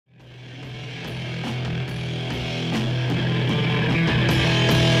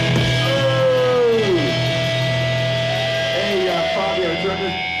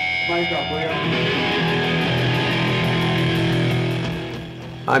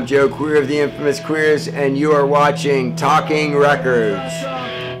I'm Joe Queer of the Infamous Queers, and you are watching Talking Records.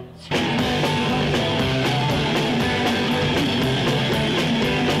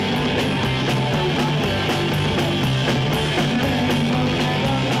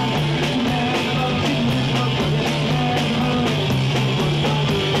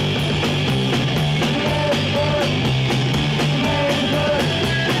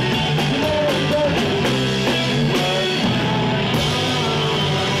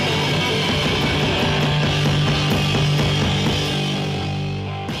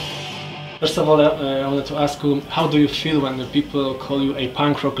 First of all, I wanted to ask you, how do you feel when the people call you a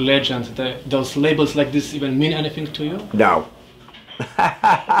punk rock legend? Those labels like this even mean anything to you? No.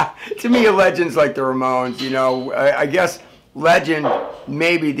 To me, a legend's like the Ramones, you know. I guess legend,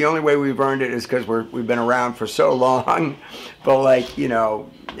 maybe the only way we've earned it is because we've been around for so long. But like, you know,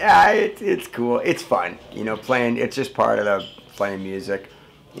 yeah, it's cool. It's fun, you know, playing. It's just part of the playing music.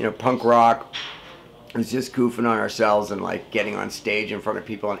 You know, punk rock. It's just goofing on ourselves and like getting on stage in front of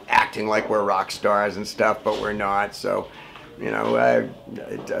people and acting like we're rock stars and stuff, but we're not. So, you know,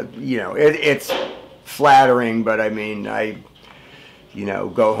 it's flattering, but I mean, you know,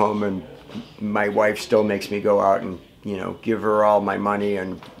 go home and my wife still makes me go out and, you know, give her all my money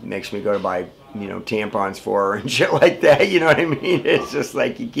and makes me go to buy, you know, tampons for her and shit like that. You know what I mean? It's just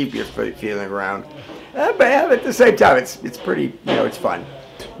like you keep your feeling around. But at the same time, it's pretty, you know, it's fun.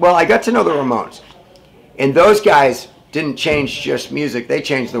 Well, I got to know the Ramones. And those guys didn't change just music, they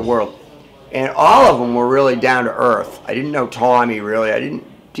changed the world. And all of them were really down to earth. I didn't know Tommy, really. I didn't,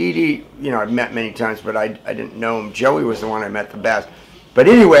 Dee Dee, you know, I've met many times, but I didn't know him. Joey was the one I met the best. But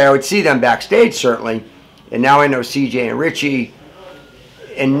anyway, I would see them backstage, certainly. And now I know CJ and Richie.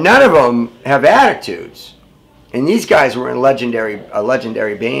 And none of them have attitudes. And these guys were in a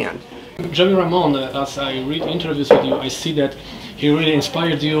legendary band. Joey Ramone, as I read interviews with you, I see that he really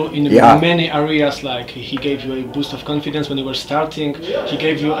inspired you in many areas. Like he gave you a boost of confidence when you were starting. He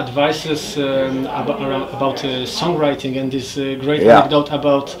gave you advices about songwriting and this great anecdote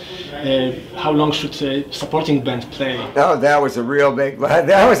about how long should a supporting band play. Oh, that was a real big.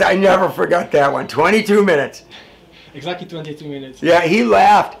 I never forgot that one. 22 minutes. Exactly 22 minutes. Yeah, he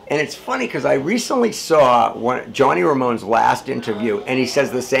laughed, and it's funny because I recently saw Johnny Ramone's last interview, and he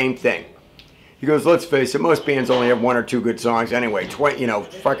says the same thing. He goes, let's face it, most bands only have one or two good songs anyway. You know,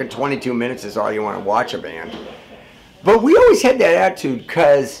 fucking 22 minutes is all you want to watch a band. But we always had that attitude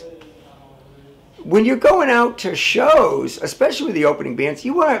because when you're going out to shows, especially with the opening bands,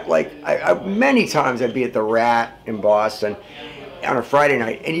 you want to, like, many times I'd be at the Rat in Boston on a Friday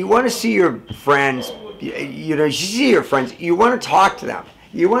night, and you want to see your friends, you know, you see your friends, you want to talk to them.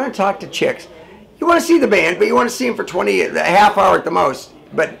 You want to talk to chicks. You want to see the band, but you want to see them for a half hour at the most.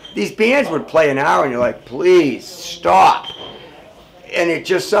 But these bands would play an hour and you're like, please stop. And it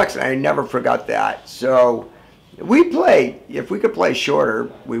just sucks, and I never forgot that. So we play, if we could play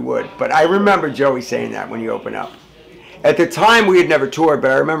shorter, we would. But I remember Joey saying that when you open up. At the time, we had never toured,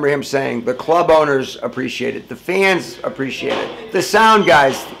 but I remember him saying the club owners appreciate it, the fans appreciate it, the sound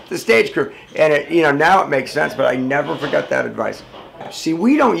guys, the stage crew. And it, you know, now it makes sense, but I never forgot that advice. See,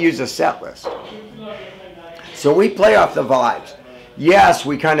 we don't use a set list. So we play off the vibes. Yes,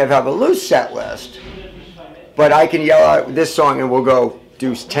 we kind of have a loose set list, but I can yell out this song and we'll go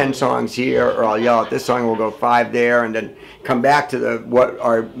do 10 songs here, or I'll yell out this song and we'll go 5 there, and then come back to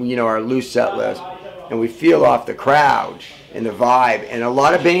our loose set list, and we feel off the crowd and the vibe. And a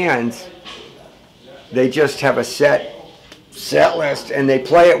lot of bands, they just have a set list and they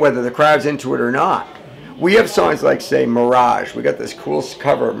play it whether the crowd's into it or not. We have songs like, say, Mirage. We got this cool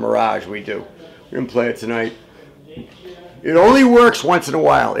cover of Mirage we do. We're gonna play it tonight. It only works once in a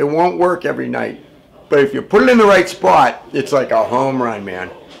while. It won't work every night. But if you put it in the right spot, it's like a home run,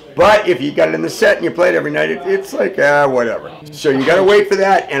 man. But if you got it in the set and you play it every night, it's like, whatever. So you got to wait for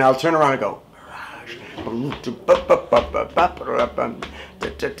that, and I'll turn around and go, Mirage. And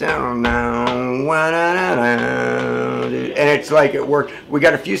it's like it worked. We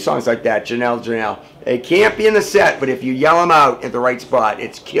got a few songs like that, Janelle. It can't be in the set, but if you yell them out at the right spot,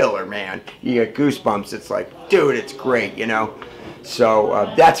 it's killer, man. You get goosebumps. It's like, dude, it's great, you know.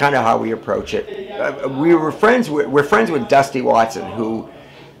 So that's kind of how we approach it. We're friends with Dusty Watson, who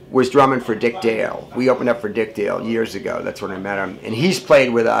was drumming for Dick Dale. We opened up for Dick Dale years ago. That's when I met him, and he's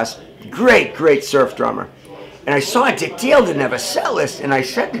played with us. Great surf drummer. And I saw Dick Dale didn't have a set list, and I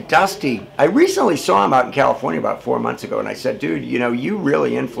said to Dusty, I recently saw him out in California about 4 months ago, and I said, dude, you know, you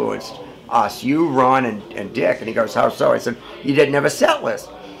really influenced us, you, Ron, and Dick. And he goes, how so? I said, you didn't have a set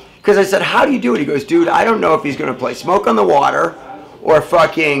list. Because I said, how do you do it? He goes, dude, I don't know if he's going to play Smoke on the Water or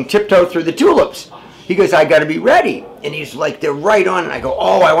fucking Tiptoe Through the Tulips. He goes, I got to be ready. And he's like, they're right on. And I go,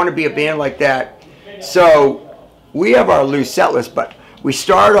 oh, I want to be a band like that. So we have our loose set list, but we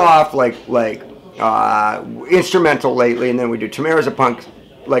start off like instrumental lately, and then we do Tamara's a Punk,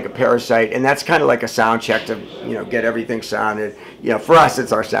 like a Parasite, and that's kind of like a sound check to, you know, get everything sounded. You know, for us,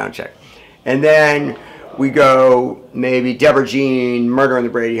 it's our sound check. And then we go maybe Deborah Jean, Murder in the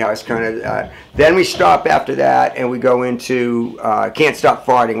Brady House, kind of. Then we stop after that, and we go into Can't Stop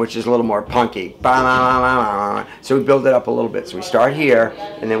Farting, which is a little more punky. So we build it up a little bit. So we start here,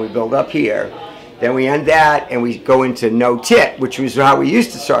 and then we build up here. Then we end that, and we go into No Tit, which was how we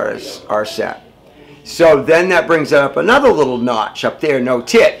used to start our set. So then that brings up another little notch up there, No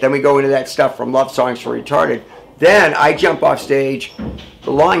Tit. Then we go into that stuff from Love Songs for Retarded. Then I jump off stage. The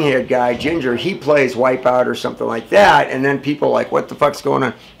long-haired guy, Ginger, he plays Wipeout or something like that. And then people are like, what the fuck's going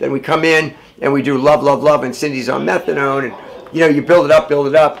on? Then we come in and we do Love, Love, Love, and Cindy's on methadone. And, you know, you build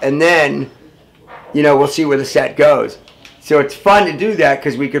it up. And then, you know, we'll see where the set goes. So it's fun to do that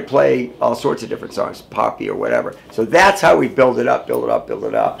because we could play all sorts of different songs, poppy or whatever. So that's how we build it up.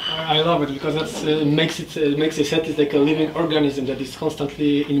 I love it because that makes the set is like a living organism that is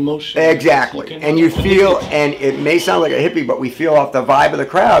constantly in motion. Exactly. And you feel, and it may sound like a hippie, but we feel off the vibe of the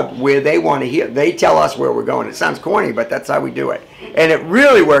crowd where they want to hear. They tell us where we're going. It sounds corny, but that's how we do it. And it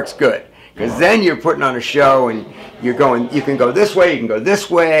really works good because then you're putting on a show and you're going, you can go this way, you can go this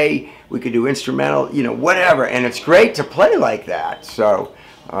way. We could do instrumental, you know, whatever, and it's great to play like that. So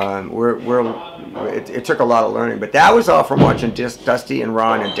it took a lot of learning, but that was all from watching Dusty and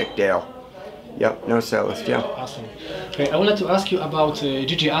Ron and Dick Dale. Yep, no setlist, yeah. Awesome. Okay, I wanted to ask you about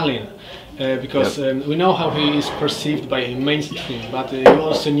GG Allin, because we know how he is perceived by mainstream, but you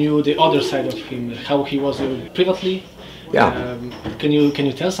also knew the other side of him, how he was privately. Yeah. Can you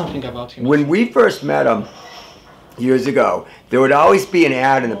tell something about him? When we first met him, years ago, there would always be an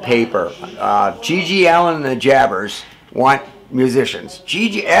ad in the paper. GG Allin and the Jabbers want musicians.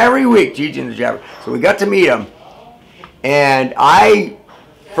 GG, every week, GG and the Jabbers. So we got to meet him. And I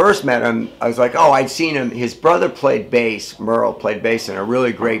first met him, I was like, oh, I'd seen him. His brother played bass, Merle played bass in a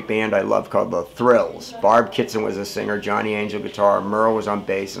really great band I love called The Thrills. Barb Kitson was a singer, Johnny Angel guitar, Merle was on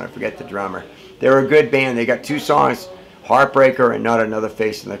bass, and I forget the drummer. They were a good band. They got two songs, Heartbreaker and Not Another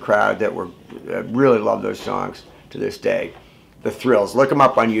Face in the Crowd, that were, really love those songs to this day. The Thrills, look them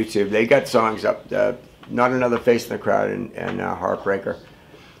up on YouTube. They got songs up, Not Another Face in the Crowd and Heartbreaker.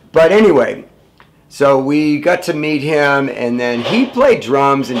 But anyway, so we got to meet him, and then he played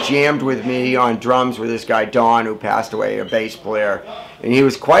drums and jammed with me on drums with this guy Don, who passed away, a bass player, and he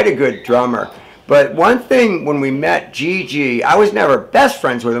was quite a good drummer. But one thing when we met GG, I was never best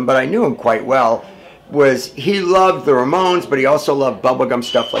friends with him, but I knew him quite well, was he loved the Ramones, but he also loved bubblegum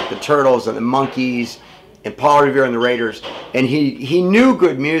stuff like the Turtles and the Monkees and Paul Revere and the Raiders, and he knew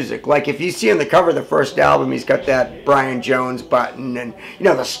good music. Like if you see on the cover of the first album, he's got that Brian Jones button, and you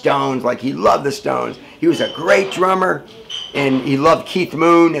know the Stones. Like he loved the Stones. He was a great drummer, and he loved Keith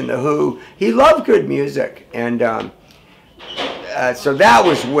Moon and the Who. He loved good music, and so that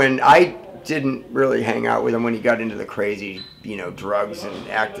was when I didn't really hang out with him when he got into the crazy, you know, drugs and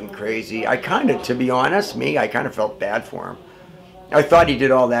acting crazy. I kind of, to be honest, I kind of felt bad for him. I thought he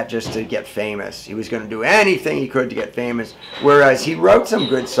did all that just to get famous. He was going to do anything he could to get famous. Whereas he wrote some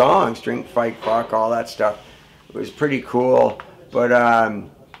good songs, Drink, Fight, Fuck, all that stuff. It was pretty cool. But,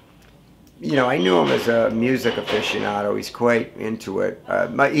 you know, I knew him as a music aficionado. He's quite into it.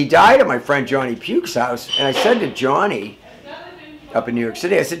 He died at my friend Johnny Puke's house. And I said to Johnny up in New York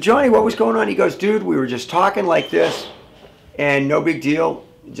City, I said, Johnny, what was going on? He goes, dude, we were just talking like this. And no big deal.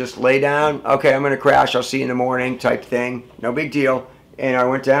 Just lay down, okay, I'm going to crash, I'll see you in the morning type thing. No big deal. And I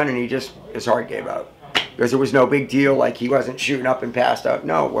went down and his heart gave out. Because it was no big deal, like he wasn't shooting up and passed out.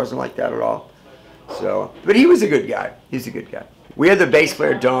 No, it wasn't like that at all. So, but he was a good guy. He's a good guy. We had the bass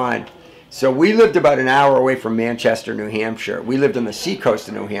player, Don. So we lived about an hour away from Manchester, New Hampshire. We lived on the seacoast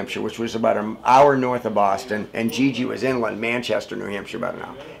of New Hampshire, which was about an hour north of Boston. And GG was inland, Manchester, New Hampshire, about an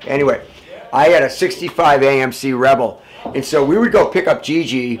hour. Anyway, I had a 65 AMC Rebel. And so we would go pick up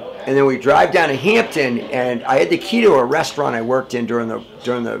GG, and then we'd drive down to Hampton, and I had the key to a restaurant I worked in during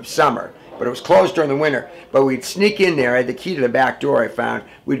the summer, but it was closed during the winter. But we'd sneak in there. I had the key to the back door I found.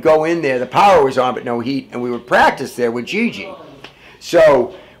 We'd go in there. The power was on, but no heat, and we would practice there with GG.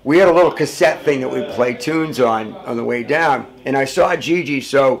 So we had a little cassette thing that we'd play tunes on the way down, and I saw GG,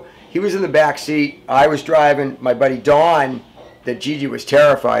 so he was in the back seat. I was driving. My buddy Don, that GG was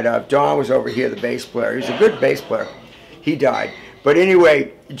terrified of, Don was over here, the bass player. He was a good bass player. He died. But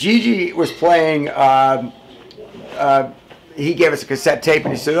anyway, GG was playing, he gave us a cassette tape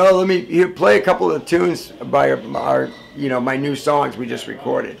and he said, oh, let me play a couple of tunes by our, you know, my new songs we just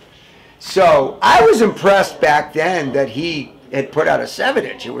recorded. So I was impressed back then that he had put out a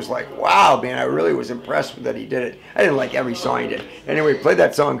 7-inch. It was like, wow, man, I really was impressed that he did it. I didn't like every song he did. Anyway, played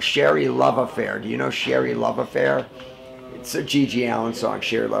that song, Sherry Love Affair. Do you know Sherry Love Affair? It's a GG Allin song,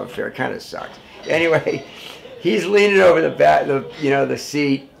 Sherry Love Affair. It kind of sucks. Anyway, he's leaning over the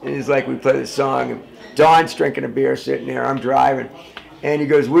seat, and he's like, we play the song, and Don's drinking a beer sitting there, I'm driving, and he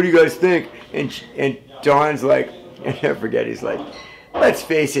goes, what do you guys think? And Don's like, I never forget, he's like, let's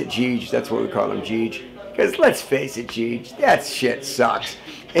face it, Gigi, that's what we call him, Gigi. Because let's face it, Gigi, that shit sucks.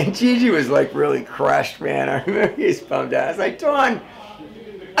 And Gigi was like really crushed, man. I remember he was bummed out. I was like, Don,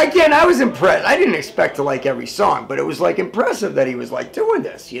 again, I was impressed. I didn't expect to like every song, but it was like impressive that he was like doing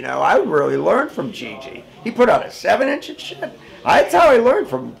this, you know. I really learned from Gigi. He put out a 7-inch and shit. That's how I learned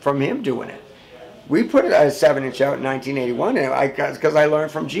from him doing it. We put a 7-inch out in 1981 because I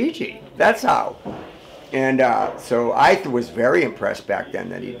learned from Gigi. That's how. And so I was very impressed back then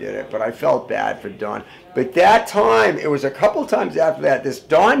that he did it, but I felt bad for Don. But that time, it was a couple times after that, this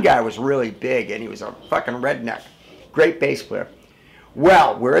Don guy was really big, and he was a fucking redneck. Great bass player.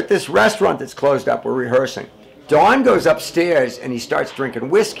 Well, we're at this restaurant that's closed up. We're rehearsing. Don goes upstairs, and he starts drinking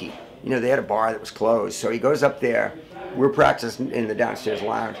whiskey. You know, they had a bar that was closed, so he goes up there. We're practicing in the downstairs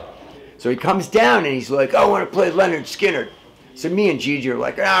lounge. So he comes down, and he's like, I want to play Leonard Skinner. So me and Gigi are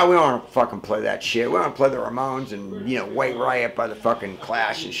like, we don't want to fucking play that shit. We want to play the Ramones and, you know, White Riot by the fucking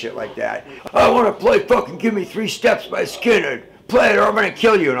Clash and shit like that. I want to play fucking Give Me 3 Steps by Skinner. Play it or I'm going to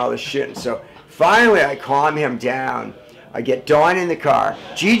kill you and all this shit. And so finally I calm him down. I get Don in the car.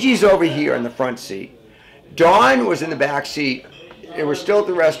 Gigi's over here in the front seat. Don was in the back seat. And we're still at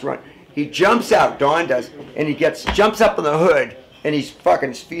the restaurant. He jumps out, Don does, and he jumps up on the hood. And he's fucking,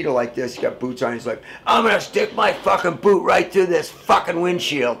 his feet are like this, he's got boots on, he's like, I'm gonna stick my fucking boot right through this fucking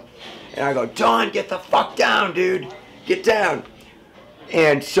windshield. And I go, Don, get the fuck down, dude. Get down.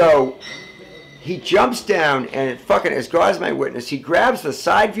 And so he jumps down, and fucking, as God is my witness, he grabs the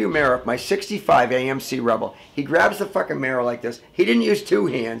side view mirror of my 65 AMC Rebel. He grabs the fucking mirror like this. He didn't use 2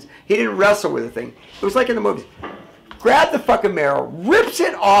 hands. He didn't wrestle with the thing. It was like in the movies. Grabbed the fucking mirror, rips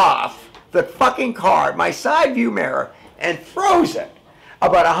it off the fucking car, my side view mirror, and throws it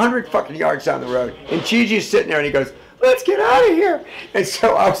about 100 fucking yards down the road. And Gigi's sitting there and he goes, let's get out of here. And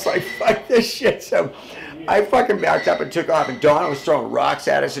so I was like, fuck this shit. So I fucking backed up and took off, and Donna was throwing rocks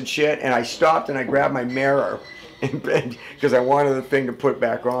at us and shit. And I stopped and I grabbed my mirror because I wanted the thing to put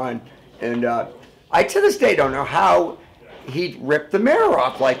back on. And I to this day don't know how he ripped the mirror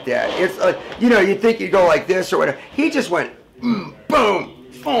off like that. It's you know, you'd think you'd go like this or whatever. He just went boom,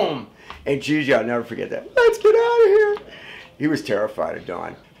 boom. And Gigi, I'll never forget that. Let's get out of here. He was terrified of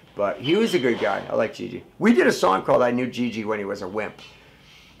Don, but he was a good guy. I like Gigi. We did a song called I Knew Gigi When He Was a Wimp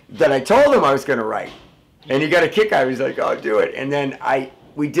that I told him I was going to write. And he got a kick out of it. He's like, oh, do it. And then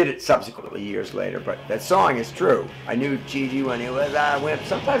we did it subsequently years later, but that song is true. I knew Gigi when he was a wimp.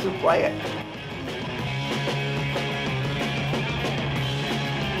 Sometimes we play it.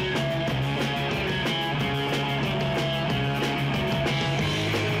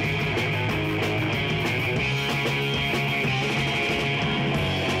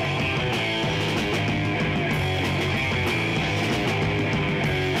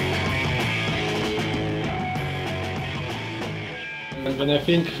 When I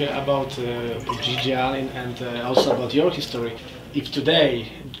think about GG Allin and also about your history, if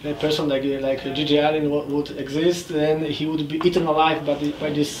today a person like GG Allin would exist, then he would be eaten alive by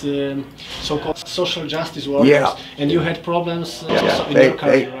this so-called social justice warriors. Yeah. And you had problems in your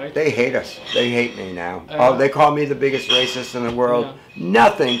country, right? They hate us. They hate me now. They call me the biggest racist in the world. Yeah.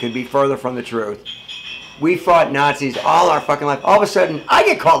 Nothing could be further from the truth. We fought Nazis all our fucking life. All of a sudden, I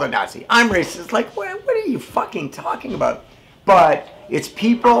get called a Nazi. I'm racist. It's like, what are you fucking talking about? But it's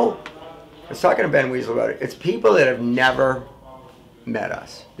people, I was talking to Ben Weasel about it, it's people that have never met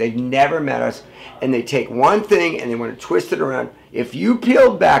us. They've never met us, and they take one thing and they want to twist it around. If you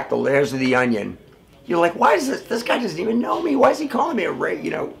peel back the layers of the onion, you're like, why is this guy doesn't even know me? Why is he calling me a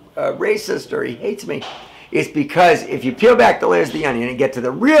racist, or he hates me? It's because if you peel back the layers of the onion and get to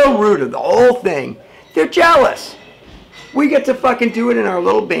the real root of the whole thing, they're jealous. We get to fucking do it in our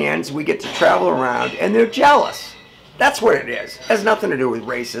little bands, we get to travel around, and they're jealous. That's what it is. It has nothing to do with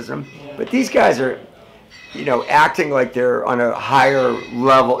racism. But these guys are, you know, acting like they're on a higher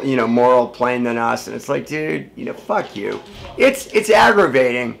level, you know, moral plane than us. And it's like, dude, you know, fuck you. It's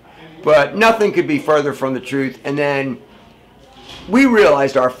aggravating, but nothing could be further from the truth. And then we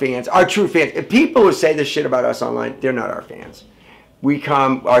realized our fans, our true fans, if people who say this shit about us online, they're not our fans.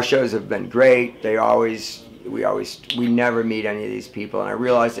 Our shows have been great. We never meet any of these people. And I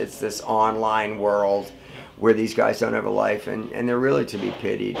realized it's this online world where these guys don't have a life, and they're really to be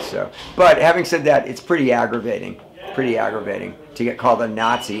pitied. So, but having said that, it's pretty aggravating to get called a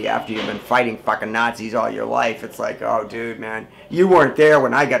Nazi after you've been fighting fucking Nazis all your life. It's like, oh, dude, man, you weren't there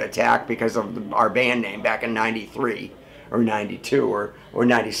when I got attacked because of our band name back in '93 or '92 or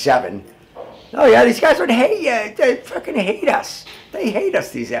 '97. Oh yeah, these guys would hate you. They fucking hate us. They hate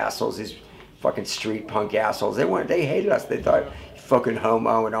us, these assholes, these fucking street punk assholes. They hated us. They thought fucking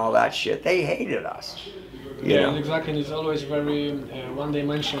homo and all that shit. They hated us. Yeah, and exactly. And it's always very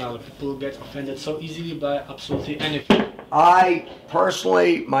one-dimensional. People get offended so easily by absolutely anything. I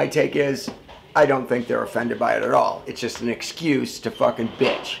personally, my take is, I don't think they're offended by it at all. It's just an excuse to fucking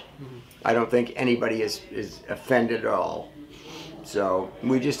bitch. I don't think anybody is offended at all. So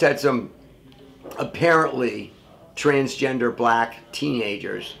we just had some apparently transgender black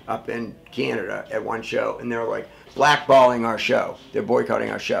teenagers up in Canada at one show, and they're like blackballing our show. They're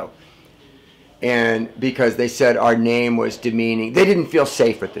boycotting our show. And because they said our name was demeaning. They didn't feel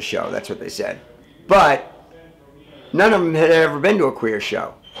safe at the show, that's what they said. But none of them had ever been to a queer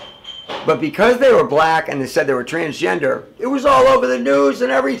show. But because they were black and they said they were transgender, it was all over the news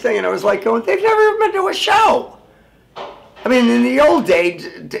and everything. And I was like going, they've never even been to a show. I mean, in the old days,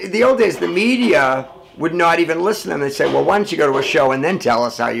 the media would not even listen to them. They'd say, well, why don't you go to a show and then tell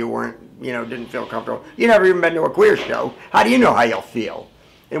us how you weren't, didn't feel comfortable. You never even been to a queer show. How do you know how you'll feel?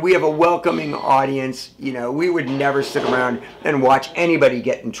 And we have a welcoming audience. We would never sit around and watch anybody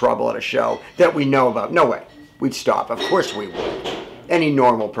get in trouble at a show that we know about. No way. We'd stop. Of course we would. Any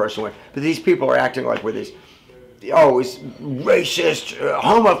normal person would. But these people are acting like we're these, it's racist,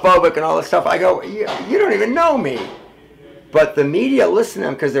 homophobic, and all this stuff. I go, you don't even know me. But the media listened to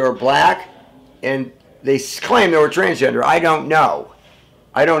them because they were black, and they claimed they were transgender. I don't know.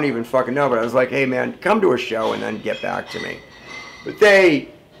 I don't even fucking know. But I was like, hey, man, come to a show and then get back to me. But they,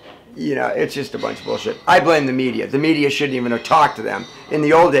 it's just a bunch of bullshit. I blame the media. The media shouldn't even have talked to them. In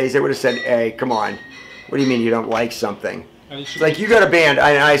the old days, they would have said, hey, come on. What do you mean you don't like something? It's like, you got a band,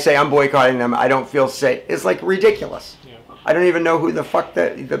 and I say, I'm boycotting them. I don't feel safe. It's like ridiculous. Yeah. I don't even know who the fuck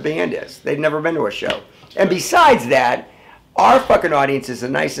the band is. They've never been to a show. And besides that, our fucking audience is the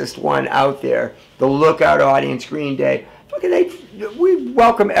nicest one out there. The Lookout audience, Green Day. Fucking, we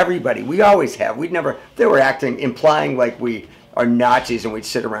welcome everybody. We always have. They were implying like we are Nazis and we'd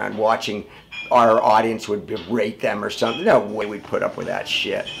sit around watching our audience would berate them or something. No way we'd put up with that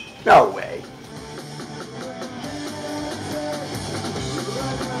shit. No way.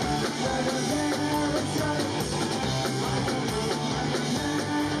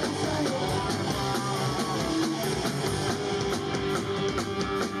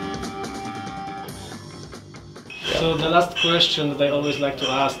 So the last question that I always like to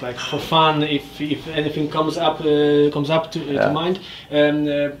ask, like for fun, if anything comes up to mind,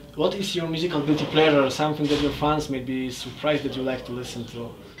 what is your musical guilty pleasure, or something that your fans may be surprised that you like to listen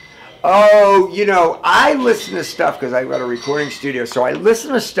to? Oh, I listen to stuff because I've got a recording studio, so I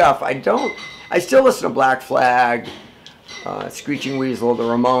listen to stuff. I still listen to Black Flag, Screeching Weasel, the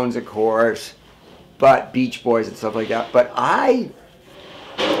Ramones, of course, but Beach Boys and stuff like that. But I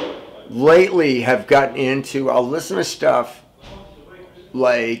lately have gotten into, I'll listen to stuff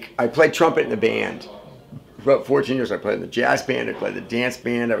like, I played trumpet in the band. For about 14 years I played in the jazz band, I played the dance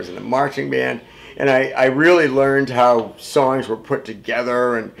band, I was in the marching band, and I really learned how songs were put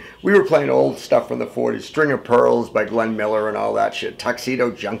together, and we were playing old stuff from the 40s, String of Pearls by Glenn Miller and all that shit,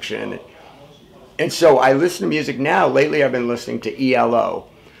 Tuxedo Junction. And so I listen to music now. Lately I've been listening to ELO.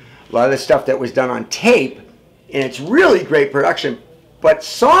 A lot of the stuff that was done on tape, and it's really great production. But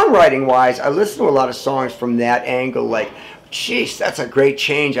songwriting-wise, I listen to a lot of songs from that angle, like, jeez, that's a great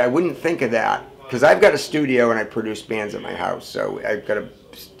change. I wouldn't think of that. Because I've got a studio and I produce bands at my house. So I've got a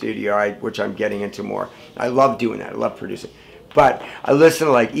studio, which I'm getting into more. I love doing that. I love producing. But I listen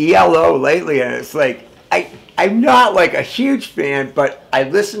to like ELO lately, and it's like, I'm not like a huge fan, but I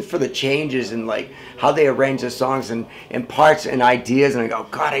listen for the changes and like how they arrange the songs and parts and ideas. And I go,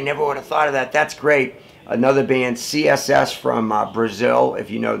 God, I never would have thought of that. That's great. Another band, CSS from Brazil, if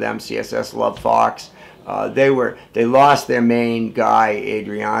you know them, CSS Love Fox. They lost their main guy,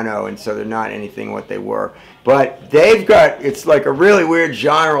 Adriano, and so they're not anything what they were. But they've got, it's like a really weird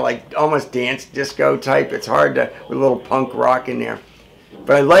genre, like almost dance disco type. It's hard to, with a little punk rock in there.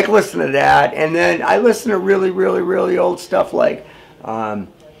 But I like listening to that. And then I listen to really, really, really old stuff like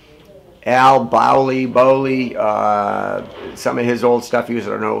Al Bowley, some of his old stuff. He was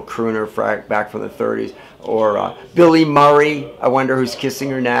an old crooner back from the 30s. Or Billy Murray, I Wonder Who's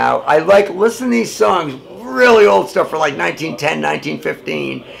Kissing Her Now. I like listening to these songs, really old stuff from like 1910,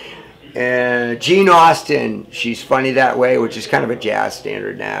 1915. Gene Austen, She's Funny That Way, which is kind of a jazz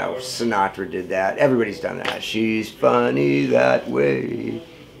standard now. Sinatra did that. Everybody's done that. She's funny that way.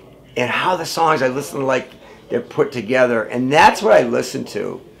 And how the songs I listen to, like, they're put together. And that's what I listen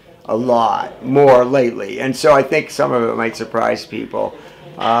to a lot more lately. And so I think some of it might surprise people.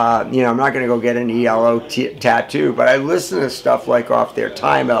 You know, I'm not going to go get an ELO tattoo, but I listen to stuff like off their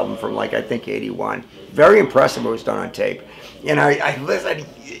Time album from, like, I think 81. Very impressive what was done on tape. And I listen,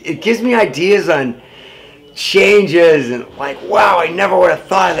 it gives me ideas on changes and like, wow, I never would have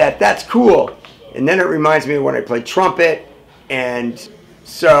thought of that. That's cool. And then it reminds me of when I played trumpet. And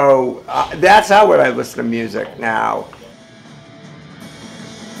so that's how I listen to music now.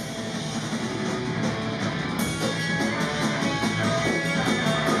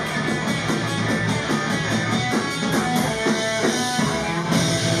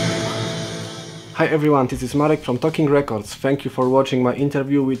 Hi everyone, this is Marek from Talking Records. Thank you for watching my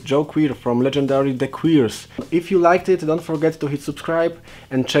interview with Joe Queer from legendary The Queers. If you liked it, don't forget to hit subscribe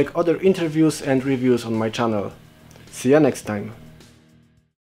and check other interviews and reviews on my channel. See ya next time.